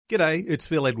G'day, it's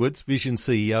Phil Edwards, Vision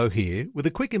CEO here, with a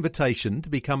quick invitation to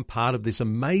become part of this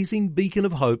amazing beacon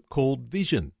of hope called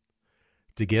Vision.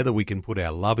 Together we can put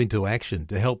our love into action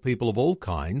to help people of all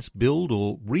kinds build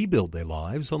or rebuild their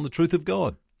lives on the truth of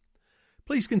God.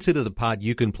 Please consider the part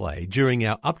you can play during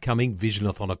our upcoming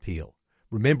Visionathon appeal,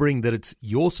 remembering that it's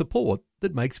your support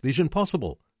that makes Vision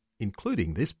possible,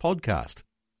 including this podcast.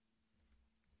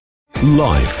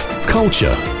 Life,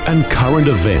 culture, and current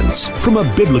events from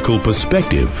a biblical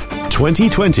perspective.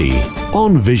 2020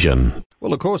 on Vision.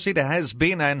 Well, of course, it has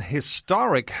been an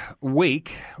historic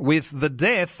week with the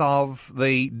death of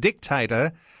the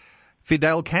dictator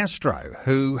Fidel Castro,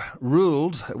 who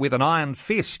ruled with an iron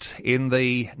fist in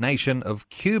the nation of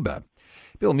Cuba.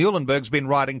 Bill Muehlenberg's been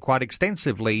writing quite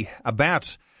extensively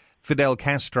about Fidel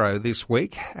Castro this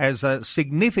week as a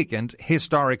significant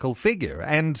historical figure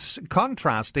and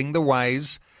contrasting the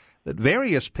ways that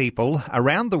various people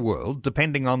around the world,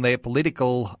 depending on their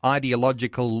political,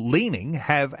 ideological leaning,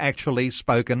 have actually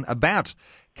spoken about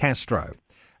Castro.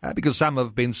 Because some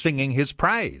have been singing his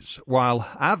praise, while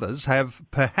others have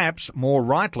perhaps more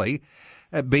rightly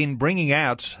been bringing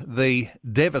out the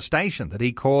devastation that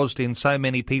he caused in so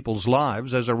many people's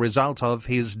lives as a result of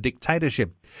his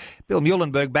dictatorship. Bill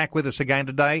Muehlenberg back with us again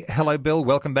today. Hello, Bill.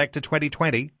 Welcome back to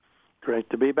 2020. Great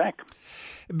to be back.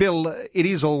 Bill, it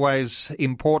is always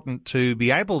important to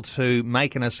be able to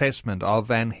make an assessment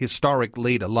of an historic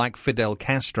leader like Fidel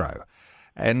Castro.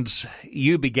 And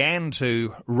you began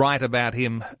to write about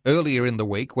him earlier in the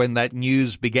week when that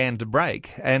news began to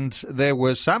break. And there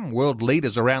were some world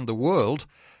leaders around the world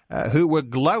who were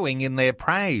glowing in their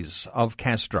praise of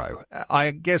Castro.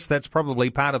 I guess that's probably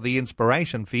part of the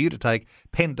inspiration for you to take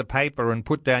pen to paper and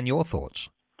put down your thoughts.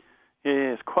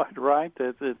 Yes, quite right.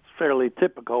 It's fairly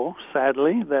typical,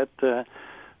 sadly, that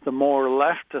the more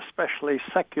left, especially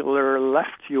secular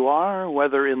left you are,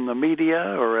 whether in the media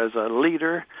or as a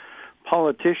leader,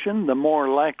 politician, the more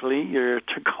likely you're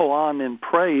to go on in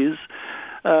praise,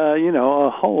 a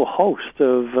whole host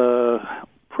of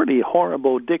pretty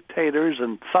horrible dictators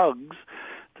and thugs,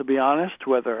 to be honest,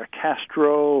 whether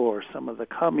Castro or some of the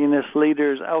communist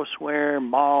leaders elsewhere,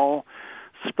 Mao,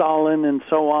 Stalin and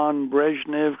so on,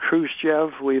 Brezhnev,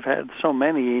 Khrushchev. We've had so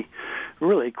many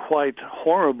really quite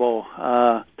horrible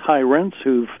tyrants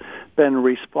who've been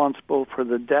responsible for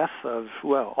the death of,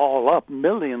 all up,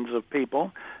 millions of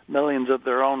people, millions of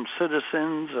their own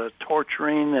citizens,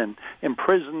 torturing and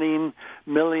imprisoning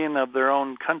millions of their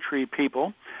own country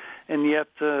people. And yet,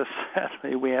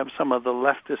 sadly, we have some of the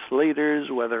leftist leaders,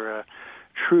 whether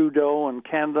Trudeau in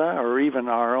Canada or even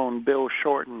our own Bill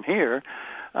Shorten here,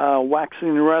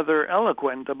 waxing rather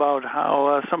eloquent about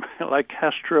how somebody like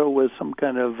Castro was some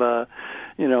kind of,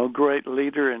 great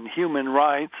leader in human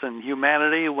rights and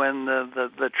humanity, when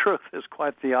the truth is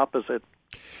quite the opposite.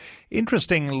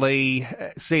 Interestingly,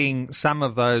 seeing some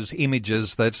of those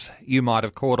images that you might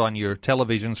have caught on your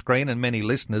television screen, and many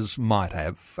listeners might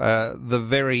have, the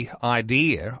very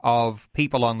idea of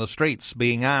people on the streets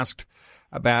being asked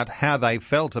about how they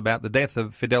felt about the death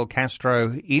of Fidel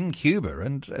Castro in Cuba,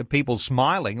 and people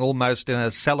smiling almost in a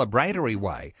celebratory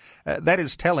way. That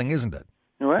is telling, isn't it?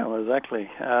 Well, exactly.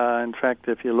 In fact,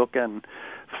 if you look in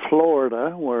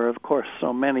Florida, where, of course,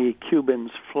 so many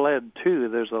Cubans fled to,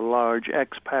 there's a large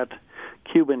expat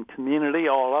Cuban community,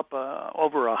 all up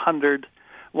over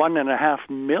 1.5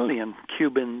 million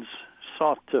Cubans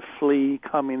sought to flee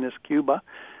communist Cuba.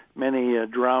 Many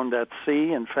drowned at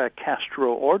sea. In fact,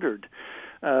 Castro ordered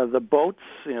the boats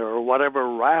or whatever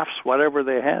rafts, whatever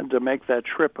they had to make that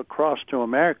trip across to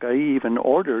America. He even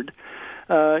ordered,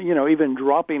 even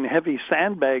dropping heavy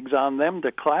sandbags on them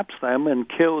to collapse them and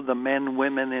kill the men,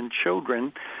 women, and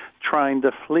children trying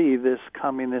to flee this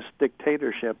communist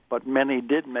dictatorship. But many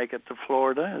did make it to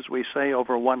Florida, as we say,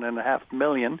 over 1.5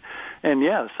 million. And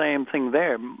yeah, same thing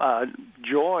there.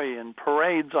 Joy and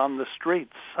parades on the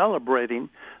streets celebrating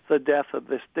the death of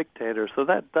this dictator. So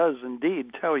that does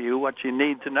indeed tell you what you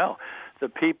need to know. The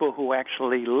people who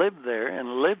actually lived there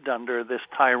and lived under this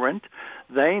tyrant,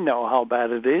 they know how bad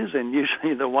it is, and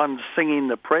usually the ones singing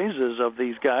the praises of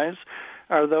these guys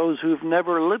are those who've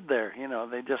never lived there.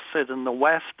 They just sit in the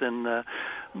West and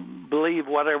believe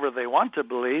whatever they want to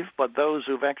believe, but those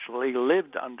who've actually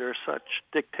lived under such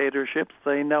dictatorships,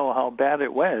 they know how bad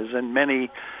it was, and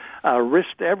many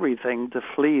risked everything to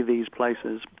flee these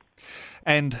places.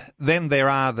 And then there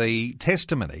are the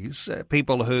testimonies,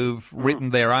 people who've written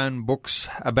their own books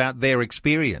about their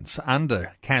experience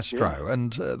under Castro,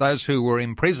 and those who were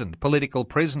imprisoned, political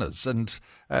prisoners, and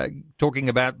talking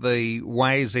about the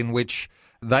ways in which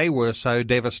they were so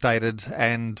devastated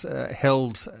and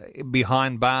held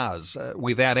behind bars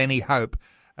without any hope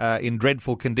in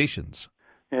dreadful conditions.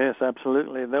 Yes,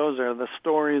 absolutely. Those are the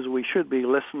stories we should be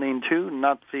listening to,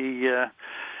 not the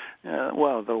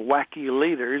wacky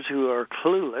leaders who are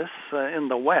clueless in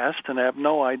the West and have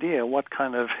no idea what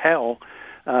kind of hell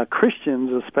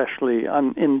Christians especially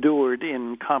endured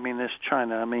in communist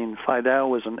China. I mean, Fidel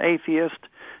was an atheist.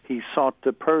 He sought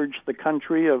to purge the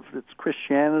country of its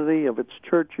Christianity, of its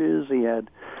churches. He had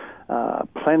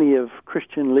plenty of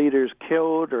Christian leaders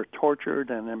killed or tortured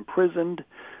and imprisoned.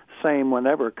 Same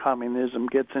whenever communism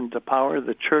gets into power,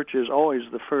 the church is always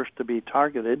the first to be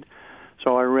targeted.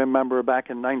 So I remember back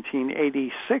in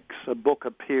 1986, a book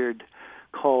appeared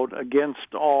called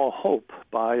Against All Hope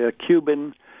by a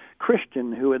Cuban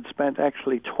Christian who had spent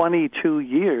actually 22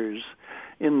 years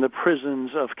in the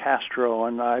prisons of Castro.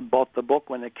 And I bought the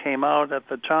book when it came out at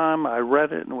the time. I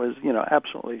read it and was,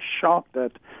 absolutely shocked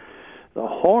at the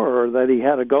horror that he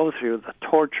had to go through, the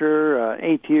torture,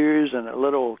 8 years in a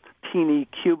little teeny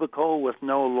cubicle with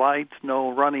no lights,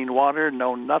 no running water,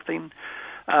 no nothing,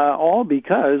 all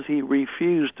because he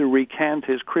refused to recant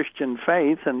his Christian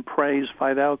faith and praise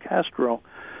Fidel Castro.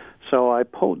 So I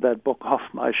pulled that book off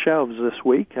my shelves this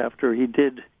week after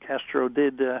Castro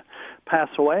did pass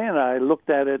away, and I looked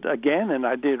at it again, and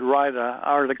I did write an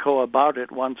article about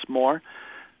it once more.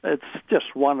 It's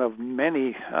just one of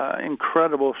many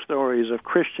incredible stories of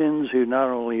Christians who not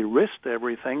only risked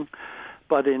everything,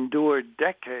 but endured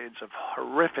decades of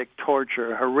horrific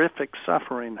torture, horrific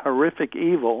suffering, horrific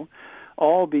evil,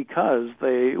 all because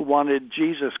they wanted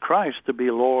Jesus Christ to be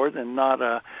Lord and not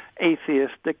an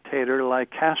atheist dictator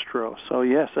like Castro. So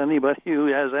yes, anybody who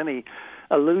has any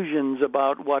illusions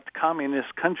about what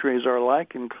communist countries are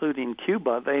like, including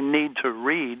Cuba, they need to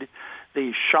read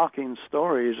these shocking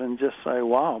stories and just say,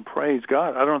 wow, praise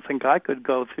God. I don't think I could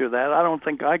go through that. I don't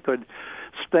think I could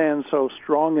stand so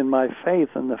strong in my faith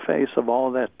in the face of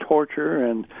all that torture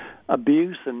and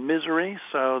abuse and misery.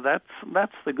 So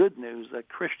that's the good news, that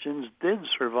Christians did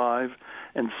survive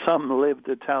and some lived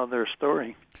to tell their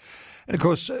story. And, of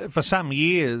course, for some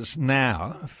years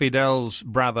now, Fidel's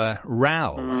brother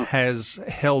Raul has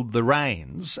held the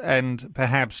reins, and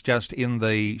perhaps just in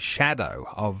the shadow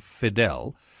of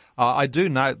Fidel. I do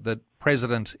note that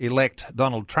President-elect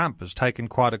Donald Trump has taken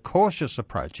quite a cautious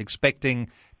approach, expecting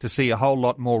to see a whole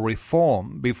lot more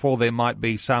reform before there might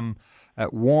be some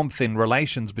warmth in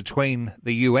relations between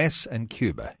the U.S. and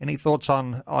Cuba. Any thoughts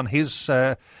on his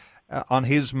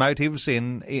motives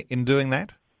in doing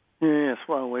that? Yes,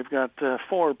 well, we've got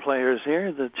four players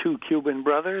here, the two Cuban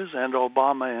brothers and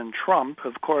Obama and Trump.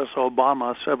 Of course,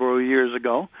 Obama, several years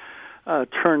ago,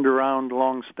 turned around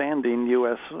long-standing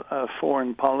U.S.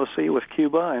 Foreign policy with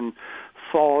Cuba and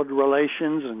thawed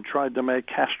relations and tried to make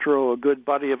Castro a good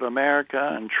buddy of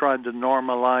America and tried to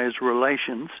normalize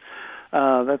relations.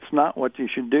 That's not what you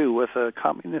should do with a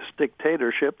communist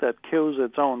dictatorship that kills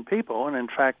its own people. And in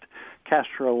fact,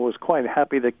 Castro was quite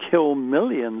happy to kill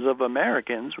millions of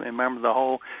Americans. Remember the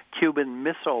whole Cuban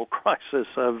Missile Crisis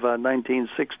of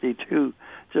 1962,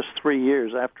 just 3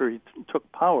 years after he took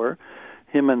power.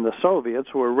 Him and the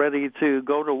Soviets were ready to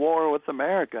go to war with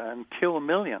America and kill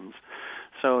millions.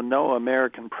 So no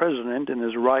American president in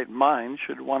his right mind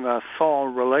should want to thaw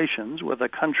relations with a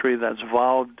country that's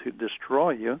vowed to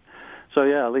destroy you. So,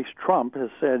 yeah, at least Trump has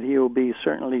said he will be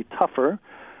certainly tougher.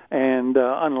 And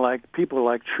unlike people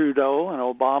like Trudeau and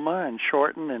Obama and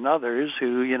Shorten and others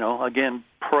who, again,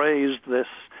 praised this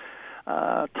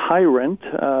tyrant,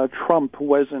 Trump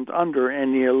wasn't under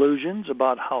any illusions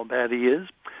about how bad he is.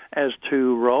 As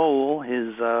to Raul,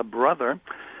 his brother,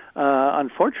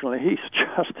 unfortunately, he's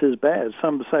just as bad.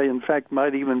 Some say, in fact,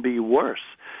 might even be worse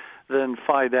than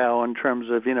Fidel in terms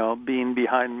of, being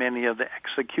behind many of the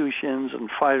executions and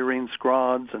firing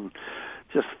squads and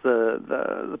just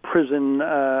the prisoning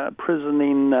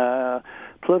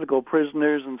political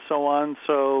prisoners and so on.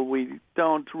 So we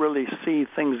don't really see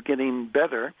things getting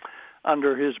better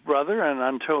under his brother, and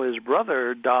until his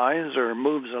brother dies or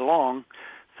moves along,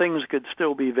 things could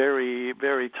still be very,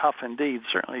 very tough indeed,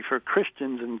 certainly for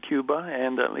Christians in Cuba,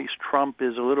 and at least Trump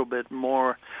is a little bit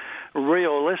more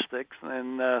realistic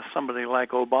than somebody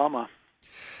like Obama.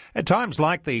 At times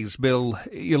like these, Bill,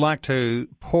 you like to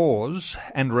pause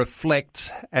and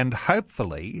reflect and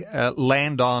hopefully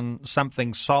land on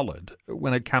something solid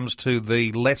when it comes to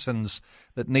the lessons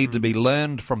that need to be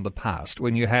learned from the past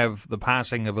when you have the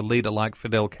passing of a leader like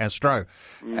Fidel Castro.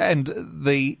 And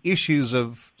the issues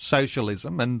of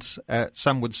socialism, and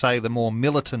some would say the more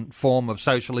militant form of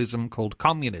socialism called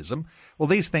communism, well,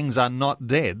 these things are not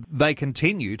dead. They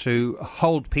continue to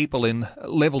hold people in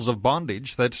levels of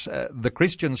bondage that the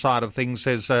Christian side of things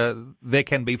says there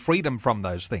can be freedom from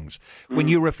those things. When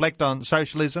you reflect on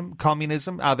socialism,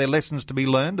 communism, are there lessons to be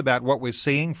learned about what we're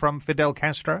seeing from Fidel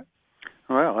Castro?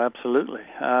 Well, absolutely.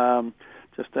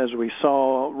 Just as we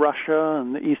saw Russia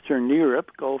and Eastern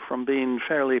Europe go from being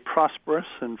fairly prosperous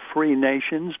and free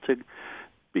nations to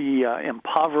be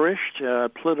impoverished,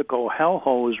 political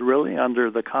hellholes really under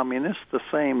the communists, the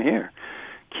same here.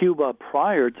 Cuba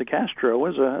prior to Castro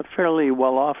was a fairly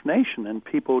well-off nation, and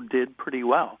people did pretty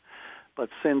well. But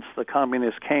since the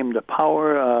communists came to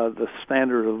power, the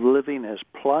standard of living has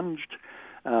plunged.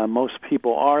 Most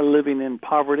people are living in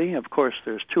poverty. Of course,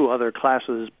 there's two other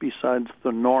classes besides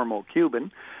the normal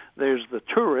Cuban. There's the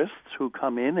tourists who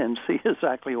come in and see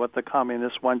exactly what the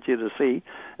communists want you to see,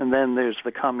 and then there's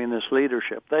the communist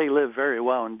leadership. They live very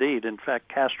well indeed. In fact,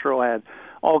 Castro had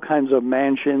all kinds of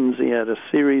mansions. He had a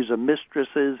series of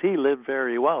mistresses. He lived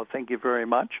very well, thank you very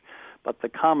much. But the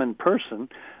common person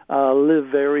live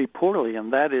very poorly,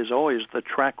 and that is always the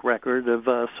track record of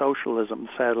socialism,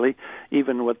 sadly.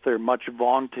 Even with their much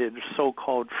vaunted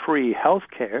so-called free health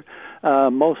care,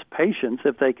 most patients,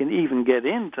 if they can even get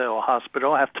into a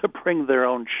hospital, have to bring their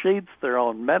own sheets, their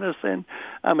own medicine.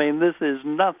 I mean, this is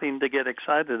nothing to get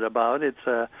excited about. It's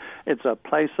a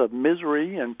place of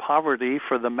misery and poverty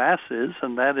for the masses,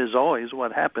 and that is always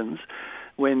what happens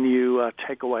when you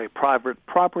take away private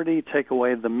property, take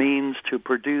away the means to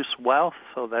produce wealth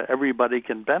so that everybody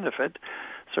can benefit.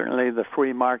 Certainly the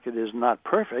free market is not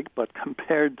perfect, but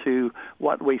compared to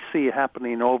what we see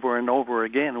happening over and over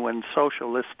again when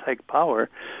socialists take power,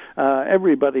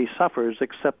 everybody suffers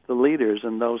except the leaders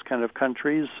in those kind of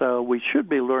countries. So we should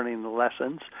be learning the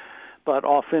lessons, but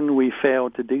often we fail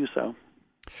to do so.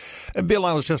 Bill,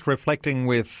 I was just reflecting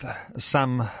with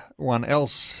someone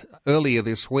else earlier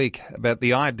this week about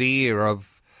the idea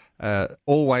of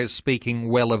always speaking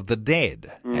well of the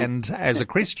dead. And as a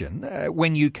Christian,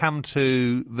 when you come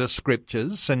to the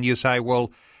scriptures and you say,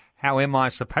 well, how am I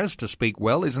supposed to speak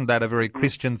well? Isn't that a very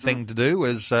Christian thing to do?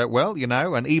 As well, you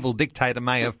know, an evil dictator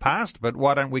may have passed, but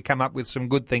why don't we come up with some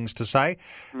good things to say?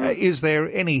 Is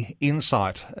there any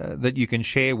insight that you can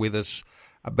share with us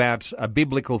about a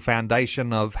biblical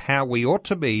foundation of how we ought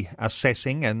to be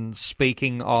assessing and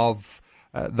speaking of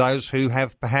those who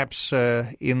have perhaps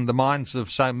in the minds of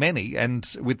so many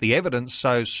and with the evidence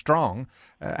so strong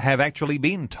have actually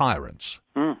been tyrants?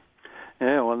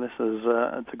 Yeah, well, this is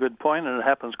it's a good point, and it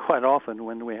happens quite often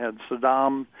when we had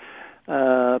Saddam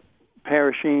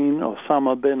perishing,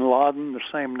 Osama bin Laden, the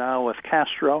same now with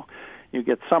Castro. You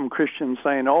get some Christians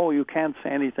saying, oh, you can't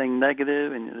say anything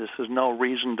negative, and this is no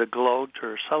reason to gloat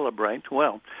or celebrate.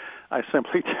 Well, I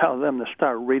simply tell them to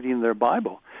start reading their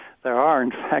Bible. There are,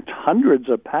 in fact, hundreds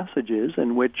of passages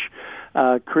in which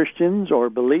Christians or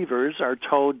believers are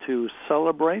told to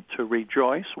celebrate, to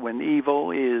rejoice when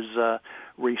evil is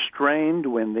restrained,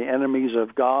 when the enemies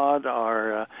of God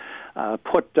are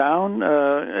put down.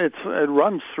 It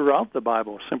runs throughout the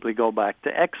Bible. Simply go back to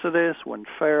Exodus when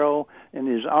Pharaoh and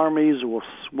his armies were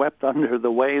swept under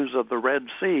the waves of the Red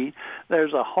Sea.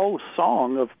 There's a whole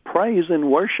song of praise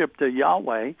and worship to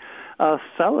Yahweh,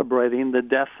 celebrating the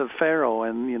death of Pharaoh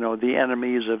and, the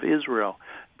enemies of Israel.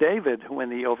 David,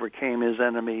 when he overcame his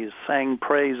enemies, sang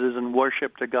praises and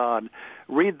worship to God.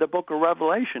 Read the book of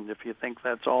Revelation if you think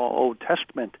that's all Old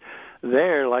Testament.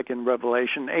 There, like in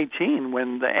Revelation 18,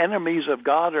 when the enemies of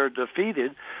God are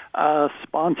defeated,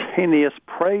 spontaneous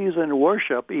praise and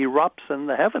worship erupts in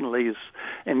the heavenlies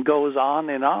and goes on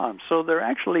and on. So there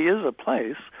actually is a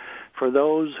place for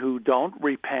those who don't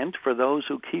repent, for those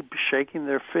who keep shaking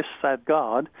their fists at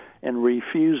God and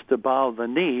refuse to bow the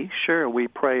knee. Sure, we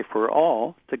pray for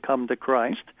all to come to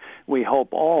Christ. We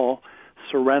hope all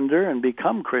surrender and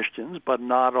become Christians, but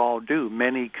not all do.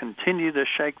 Many continue to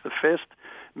shake the fist.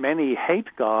 Many hate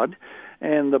God.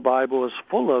 And the Bible is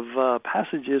full of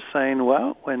passages saying,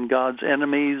 well, when God's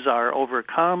enemies are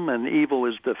overcome and evil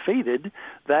is defeated,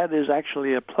 that is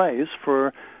actually a place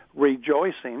for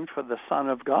rejoicing for the Son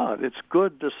of God. It's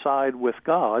good to side with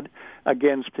God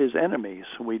against his enemies.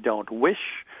 We don't wish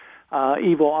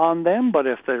evil on them, but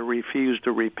if they refuse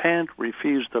to repent,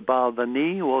 refuse to bow the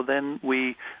knee, well, then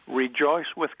we rejoice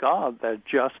with God that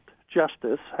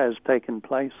justice has taken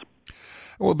place.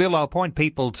 Well, Bill, I'll point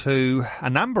people to a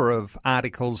number of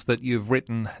articles that you've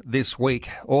written this week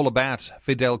all about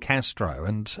Fidel Castro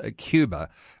and Cuba.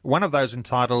 One of those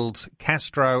entitled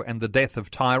Castro and the Death of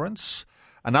Tyrants.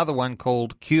 another one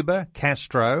called Cuba,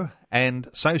 Castro, and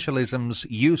Socialism's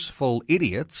Useful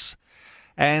Idiots,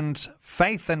 and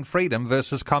Faith and Freedom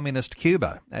versus Communist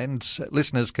Cuba. And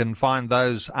listeners can find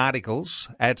those articles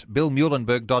at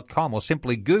billmuhlenberg.com or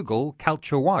simply Google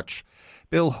Culture Watch.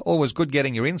 Bill, always good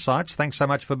getting your insights. Thanks so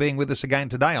much for being with us again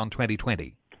today on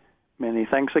 2020. Many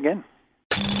thanks again.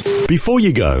 Before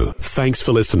you go, thanks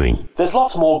for listening. There's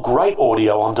lots more great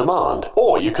audio on demand,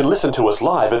 or you can listen to us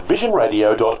live at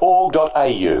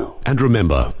visionradio.org.au. And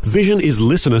remember, Vision is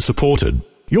listener supported.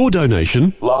 Your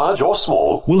donation, large or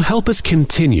small, will help us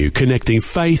continue connecting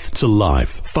faith to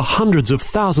life for hundreds of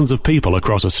thousands of people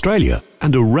across Australia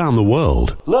and around the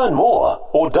world. Learn more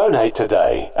or donate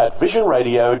today at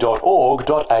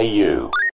visionradio.org.au.